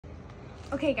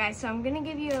Okay guys, so I'm gonna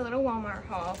give you a little Walmart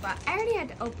haul, but I already had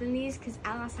to open these because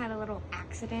Alice had a little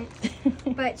accident.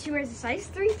 But she wears a size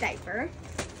 3 diaper.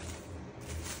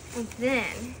 And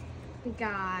then we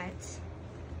got,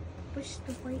 what's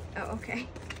the white? Oh, okay.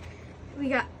 We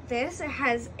got this. It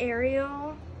has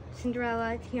Ariel,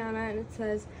 Cinderella, Tiana, and it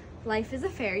says, "Life is a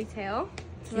fairy tale."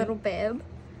 It's a little bib.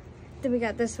 Then we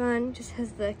got this one, just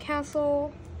has the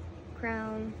castle,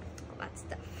 crown, all that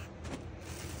stuff.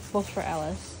 Both for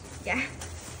Alice. Yeah.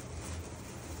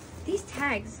 These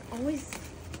tags always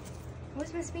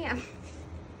mess me up.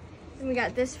 Then we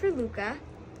got this for Luca.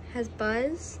 Has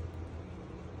Buzz.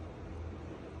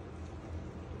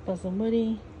 Buzz and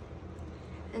Woody.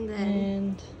 And then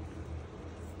And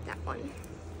that one.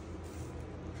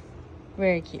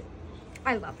 very cute.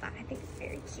 I love that. I think it's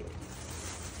very cute.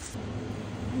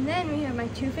 And then we have my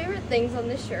 2 favorite things on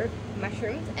this shirt,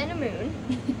 mushrooms and a moon.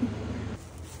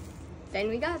 Then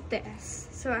we got this.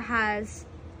 So it has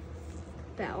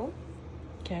Belle.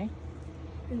 Okay.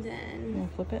 And then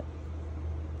And flip it.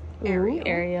 Ariel. Ooh,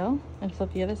 Ariel. And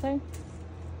flip the other side.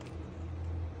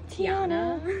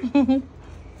 Tiana.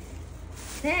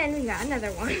 Then we got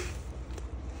another one.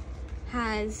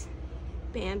 Has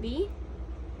Bambi.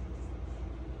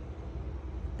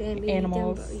 Bambi.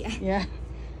 Animals. Dumbo, yeah. Yeah.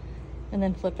 And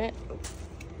then flip it.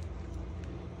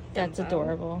 That's Dumbo.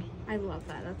 adorable. I love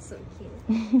that. That's so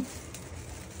cute.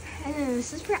 And then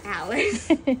this is for Alice.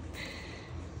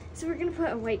 So we're gonna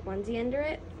put a white onesie under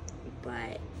it,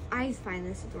 but I find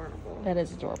this adorable. That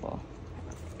is adorable.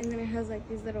 And then it has like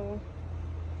these little,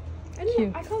 I don't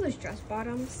Cute. know, I call those dress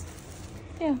bottoms.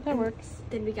 Yeah, that works.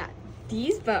 Then we got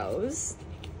these bows.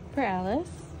 For Alice.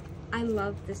 I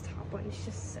love this top one. It's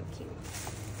just so cute.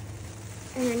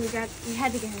 And then we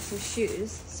had to get her some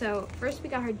shoes. So first we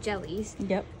got her jellies.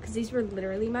 Yep. Because these were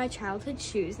literally my childhood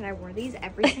shoes and I wore these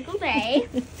every single day.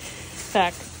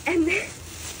 Facts. And then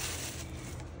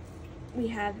we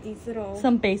have these little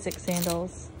Some basic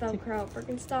sandals. Velcro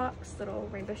Birkenstocks, little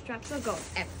rainbow straps. They'll go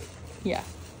with everything. Yeah.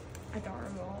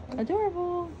 Adorable.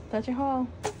 Adorable. That's your haul.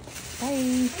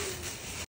 Bye.